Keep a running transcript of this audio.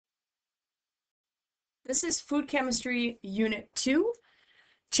This is Food Chemistry Unit 2,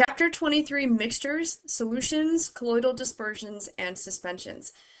 Chapter 23, Mixtures, Solutions, Colloidal Dispersions, and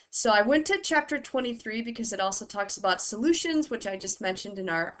Suspensions. So I went to Chapter 23 because it also talks about solutions, which I just mentioned in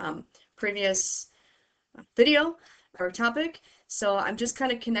our previous video or topic. So I'm just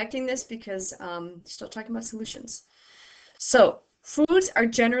kind of connecting this because still talking about solutions. So foods are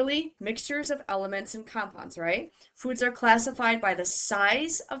generally mixtures of elements and compounds, right? Foods are classified by the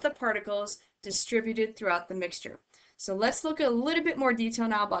size of the particles distributed throughout the mixture. So let's look at a little bit more detail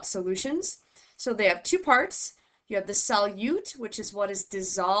now about solutions. So they have two parts. You have the solute, which is what is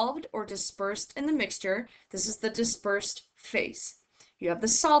dissolved or dispersed in the mixture. This is the dispersed phase. You have the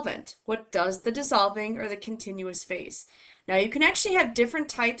solvent, what does the dissolving or the continuous phase. Now you can actually have different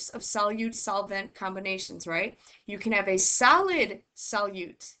types of solute-solvent combinations, right? You can have a solid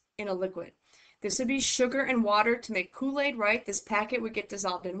solute in a liquid. This would be sugar and water to make Kool-Aid, right? This packet would get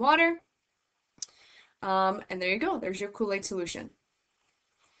dissolved in water. And there you go, there's your Kool-Aid solution.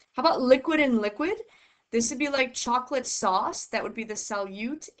 How about liquid and liquid? This would be like chocolate sauce, that would be the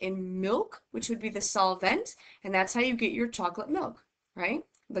solute in milk, which would be the solvent, and that's how you get your chocolate milk, right?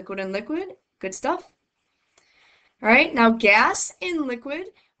 Liquid and liquid, good stuff. All right, now gas in liquid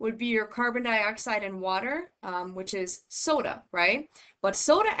would be your carbon dioxide and water, which is soda, right? But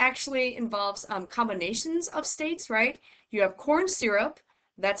soda actually involves combinations of states, right? You have corn syrup,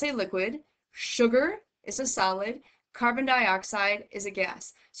 that's a liquid, sugar is a solid, carbon dioxide is a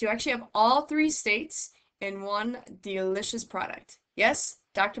gas. So you actually have all three states in one delicious product. Yes,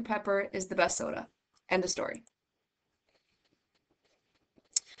 Dr. Pepper is the best soda. End of story.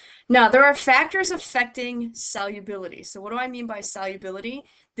 Now, there are factors affecting solubility. So what do I mean by solubility?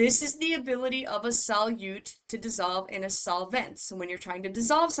 This is the ability of a solute to dissolve in a solvent. So when you're trying to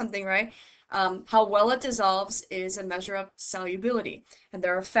dissolve something, right, how well it dissolves is a measure of solubility. And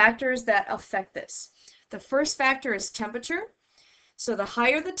there are factors that affect this. The first factor is temperature. So the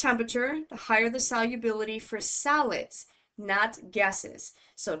higher the temperature, the higher the solubility for solids, not gases.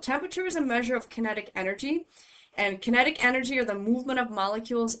 So temperature is a measure of kinetic energy. And kinetic energy, or the movement of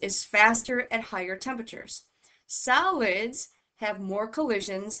molecules, is faster at higher temperatures. Solids have more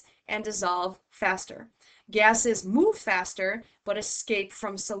collisions and dissolve faster. Gases move faster, but escape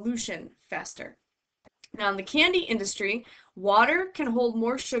from solution faster. Now, in the candy industry, water can hold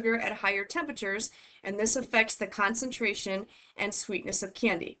more sugar at higher temperatures, and this affects the concentration and sweetness of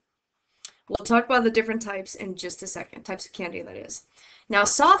candy. We'll talk about the different types in just a second, types of candy that is. Now,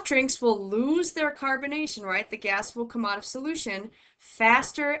 soft drinks will lose their carbonation, right? The gas will come out of solution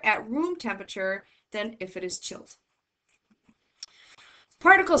faster at room temperature than if it is chilled.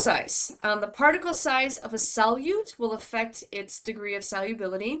 Particle size. The particle size of a solute will affect its degree of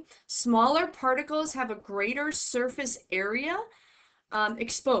solubility. Smaller particles have a greater surface area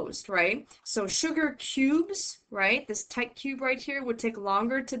exposed, right? So sugar cubes, right? This tight cube right here would take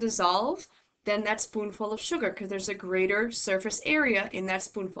longer to dissolve than that spoonful of sugar because there's a greater surface area in that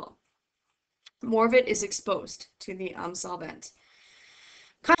spoonful. More of it is exposed to the solvent.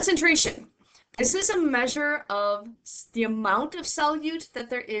 Concentration. This is a measure of the amount of solute that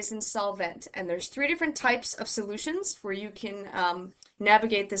there is in solvent. And there's three different types of solutions where you can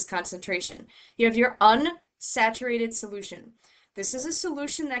navigate this concentration. You have your unsaturated solution. This is a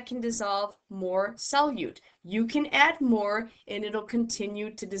solution that can dissolve more solute. You can add more and it'll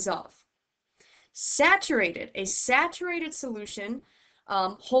continue to dissolve. Saturated. A saturated solution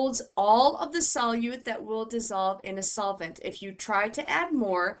holds all of the solute that will dissolve in a solvent. If you try to add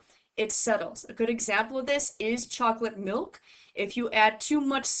more, it settles. A good example of this is chocolate milk. If you add too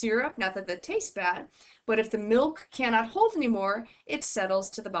much syrup, not that that tastes bad, but if the milk cannot hold anymore, it settles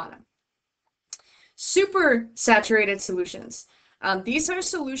to the bottom. Super saturated solutions. These are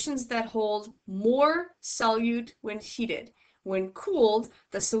solutions that hold more solute when heated. When cooled,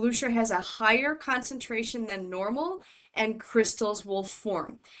 the solution has a higher concentration than normal and crystals will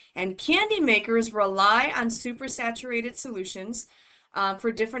form. And candy makers rely on supersaturated solutions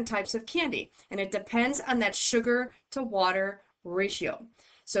for different types of candy. And it depends on that sugar to water ratio.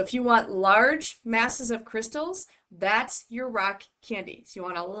 So if you want large masses of crystals, that's your rock candy. So you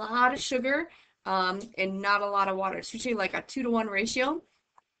want a lot of sugar and not a lot of water. It's usually like a 2-to-1 ratio,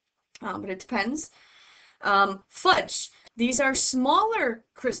 but it depends. Fudge. These are smaller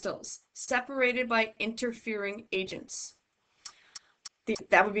crystals separated by interfering agents.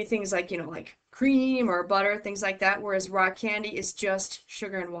 That would be things like, like cream or butter, things like that, whereas rock candy is just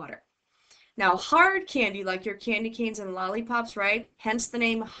sugar and water. Now, hard candy, like your candy canes and lollipops, right? Hence the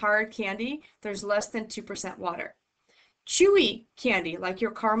name hard candy. There's less than 2% water. Chewy candy, like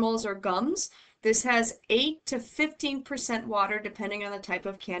your caramels or gums, This has 8 to 15% water, depending on the type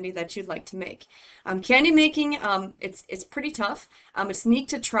of candy that you'd like to make. Candy making, it's pretty tough. It's neat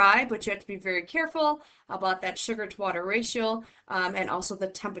to try, but you have to be very careful about that sugar to water ratio, and also the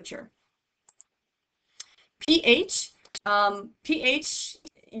temperature. pH. pH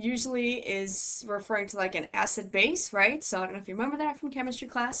usually is referring to like an acid base, right? So I don't know if you remember that from chemistry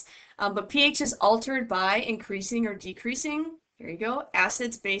class, but pH is altered by increasing or decreasing. There you go,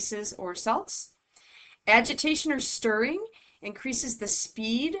 acids, bases, or salts. Agitation or stirring increases the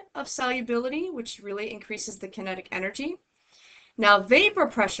speed of solubility, which really increases the kinetic energy. Now, vapor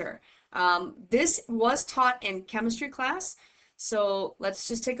pressure. This was taught in chemistry class, so let's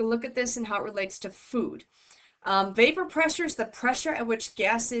just take a look at this and how it relates to food. Vapor pressure is the pressure at which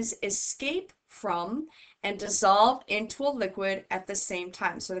gases escape from and dissolve into a liquid at the same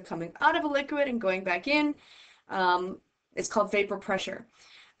time. So they're coming out of a liquid and going back in. It's called vapor pressure.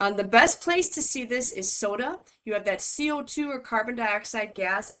 The best place to see this is soda. You have that CO2 or carbon dioxide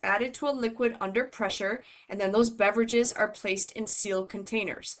gas added to a liquid under pressure, and then those beverages are placed in sealed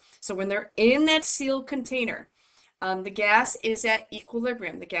containers. So when they're in that sealed container, the gas is at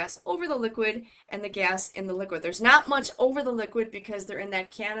equilibrium, the gas over the liquid and the gas in the liquid. There's not much over the liquid because they're in that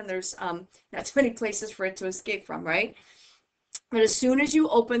can and there's not too many places for it to escape from, right? But as soon as you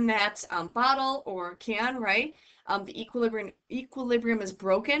open that bottle or can, right, the equilibrium is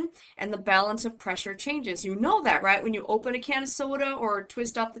broken and the balance of pressure changes. You know that, right? When you open a can of soda or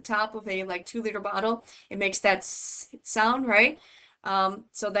twist off the top of a like 2-liter bottle, it makes that sound, right?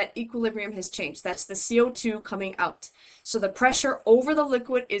 So that equilibrium has changed. That's the CO2 coming out. So the pressure over the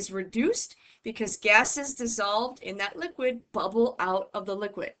liquid is reduced because gases dissolved in that liquid bubble out of the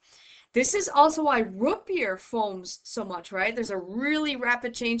liquid. This is also why root beer foams so much, right? There's a really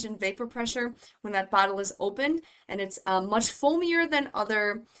rapid change in vapor pressure when that bottle is opened, and it's much foamier than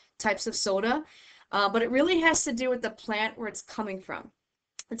other types of soda, but it really has to do with the plant where it's coming from.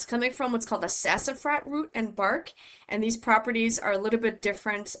 It's coming from what's called the sassafras root and bark, and these properties are a little bit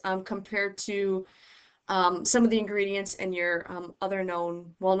different compared to some of the ingredients in your other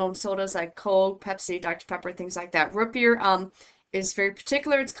well-known sodas like Coke, Pepsi, Dr. Pepper, things like that. Root beer is very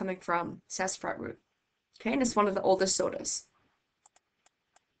particular. It's coming from sassafras root. Okay, and it's one of the oldest sodas.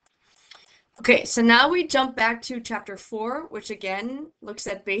 Okay, so now we jump back to chapter 4, which again looks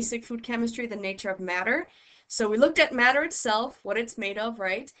at basic food chemistry, the nature of matter. So we looked at matter itself, what it's made of,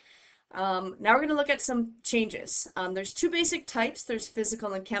 right? Now we're going to look at some changes. There's 2 basic types. There's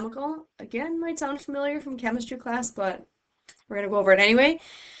physical and chemical. Again, might sound familiar from chemistry class, but we're going to go over it anyway.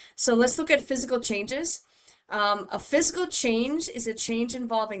 So let's look at physical changes. A physical change is a change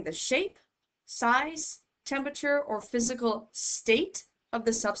involving the shape, size, temperature, or physical state of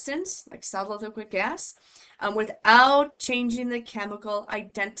the substance, like solid, liquid, gas, without changing the chemical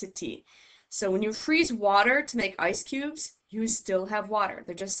identity. So when you freeze water to make ice cubes, you still have water.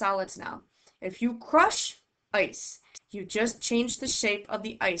 They're just solids now. If you crush ice, you just change the shape of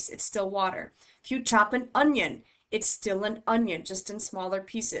the ice. It's still water. If you chop an onion, it's still an onion, just in smaller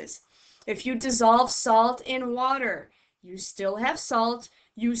pieces. If you dissolve salt in water, you still have salt,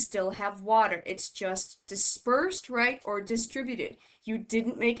 you still have water. It's just dispersed, right, or distributed. You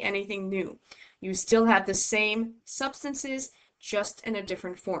didn't make anything new. You still have the same substances, just in a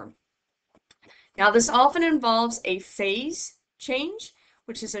different form. Now, this often involves a phase change,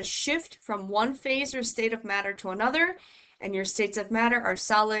 which is a shift from one phase or state of matter to another, and your states of matter are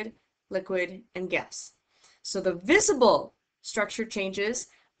solid, liquid, and gas. So the visible structure changes,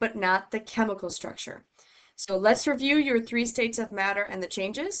 but not the chemical structure. So let's review your 3 states of matter and the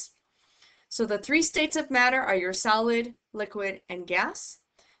changes. So the 3 states of matter are your solid, liquid, and gas.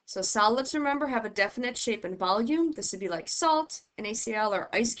 So solids, remember, have a definite shape and volume. This would be like salt, NaCl, or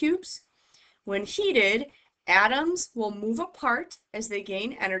ice cubes. When heated, atoms will move apart as they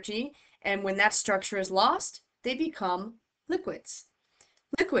gain energy, and when that structure is lost, they become liquids.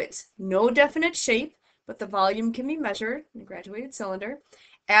 Liquids, no definite shape, but the volume can be measured in a graduated cylinder.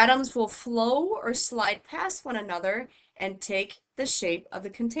 Atoms will flow or slide past one another and take the shape of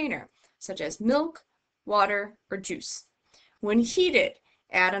the container, such as milk, water, or juice. When heated,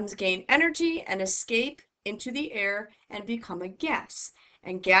 atoms gain energy and escape into the air and become a gas.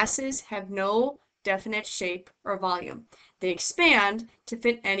 And gases have no definite shape or volume. They expand to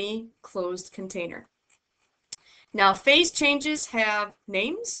fit any closed container. Now, phase changes have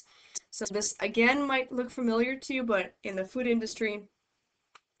names. So this, again, might look familiar to you, but in the food industry,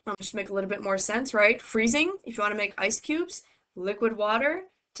 should make a little bit more sense, right? Freezing, if you want to make ice cubes, liquid water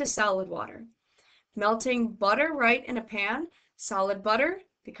to solid water. Melting butter, right, in a pan, solid butter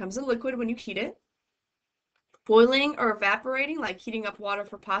becomes a liquid when you heat it. Boiling or evaporating, like heating up water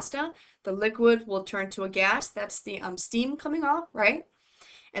for pasta, the liquid will turn to a gas. That's the steam coming off, right?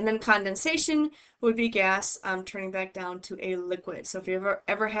 And then condensation would be gas turning back down to a liquid. So if you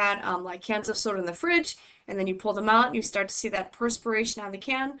ever had like cans of soda in the fridge, and then you pull them out and you start to see that perspiration on the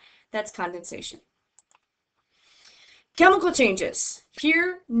can, that's condensation. Chemical changes.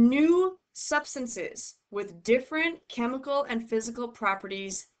 Here, new substances with different chemical and physical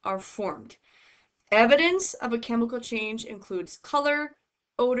properties are formed. Evidence of a chemical change includes color,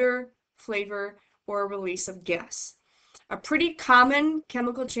 odor, flavor, or a release of gas. A pretty common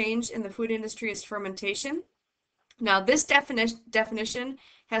chemical change in the food industry is fermentation. Now, this definition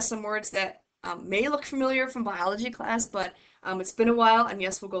has some words that may look familiar from biology class, but it's been a while, and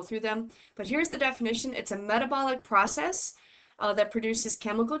yes, we'll go through them. But here's the definition. It's a metabolic process that produces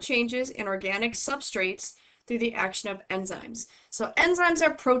chemical changes in organic substrates through the action of enzymes. So enzymes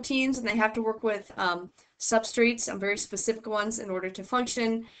are proteins, and they have to work with substrates, very specific ones, in order to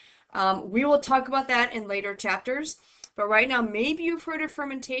function. We will talk about that in later chapters. But right now, maybe you've heard of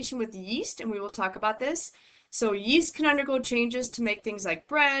fermentation with yeast, and we will talk about this. So yeast can undergo changes to make things like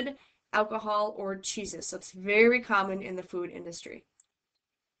bread, alcohol, or cheeses. So it's very common in the food industry.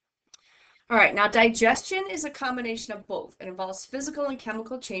 All right, now digestion is a combination of both. It involves physical and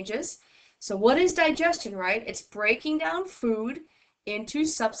chemical changes. So what is digestion, right? It's breaking down food into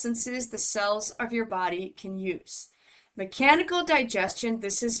substances the cells of your body can use. Mechanical digestion,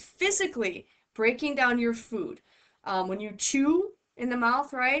 this is physically breaking down your food. When you chew in the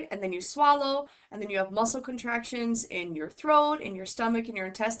mouth, right, and then you swallow, and then you have muscle contractions in your throat, in your stomach, in your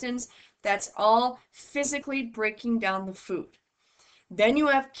intestines, that's all physically breaking down the food. Then you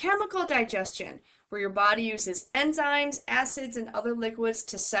have chemical digestion, where your body uses enzymes, acids, and other liquids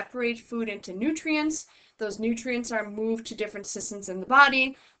to separate food into nutrients. Those nutrients are moved to different systems in the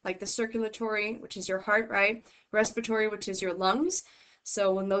body, like the circulatory, which is your heart, right? Respiratory, which is your lungs.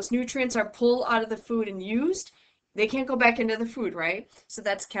 So when those nutrients are pulled out of the food and used, they can't go back into the food, right? So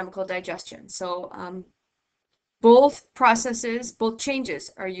that's chemical digestion. So both processes, both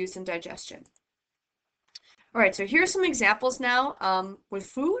changes are used in digestion. All right, so here's some examples now with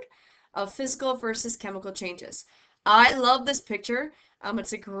food of physical versus chemical changes. I love this picture.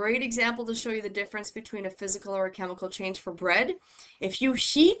 It's a great example to show you the difference between a physical or a chemical change for bread. If you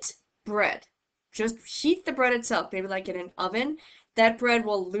heat bread, just heat the bread itself, maybe like in an oven, that bread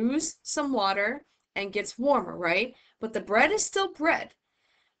will lose some water and gets warmer, right? But the bread is still bread.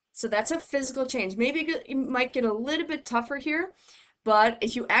 So that's a physical change. Maybe it might get a little bit tougher here, but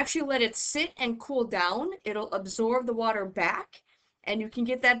if you actually let it sit and cool down, it'll absorb the water back, and you can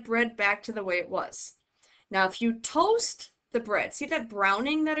get that bread back to the way it was. Now, if you toast the bread, see that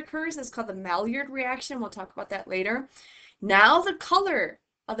browning that occurs? That's called the Maillard reaction. We'll talk about that later. Now the color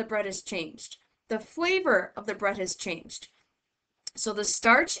of the bread has changed. The flavor of the bread has changed. So the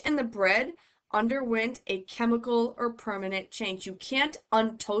starch in the bread underwent a chemical or permanent change. You can't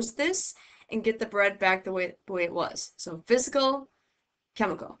untoast this and get the bread back the way it was. So physical,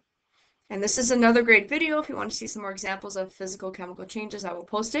 chemical. And this is another great video. If you want to see some more examples of physical chemical changes, I will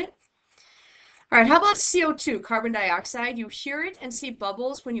post it. All right, how about CO2, carbon dioxide? You hear it and see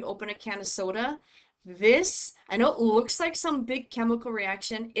bubbles when you open a can of soda. This, I know it looks like some big chemical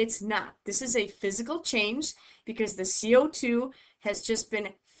reaction. It's not. This is a physical change because the CO2 has just been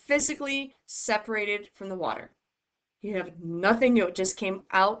physically separated from the water. You have nothing new. It just came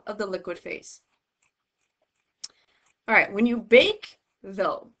out of the liquid phase. All right, when you bake,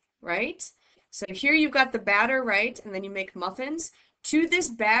 though, right? So here you've got the batter, right? And then you make muffins. To this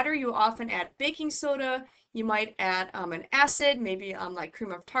batter, you often add baking soda. You might add an acid, maybe like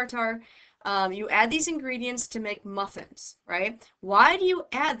cream of tartar. You add these ingredients to make muffins, right? Why do you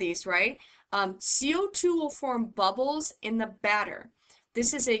add these, right? CO2 will form bubbles in the batter.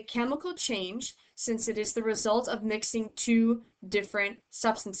 This is a chemical change since it is the result of mixing two different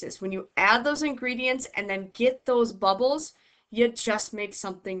substances. When you add those ingredients and then get those bubbles, you just made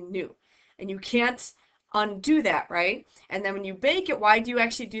something new. And you can't undo that, right? And then when you bake it, why do you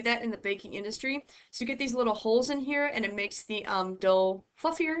actually do that in the baking industry? So you get these little holes in here and it makes the dough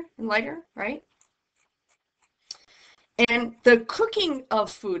fluffier and lighter, right? And the cooking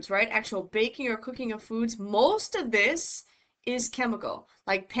of foods, right? Actual baking or cooking of foods, most of this is chemical.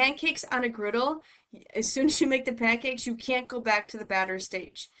 Like pancakes on a griddle, as soon as you make the pancakes, you can't go back to the batter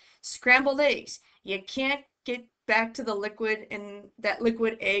stage. Scrambled eggs, you can't get back to the liquid and that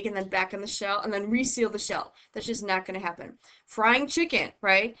liquid egg and then back in the shell and then reseal the shell. That's just not going to happen. Frying chicken,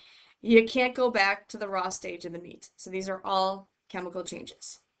 right? You can't go back to the raw stage of the meat. So these are all chemical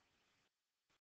changes.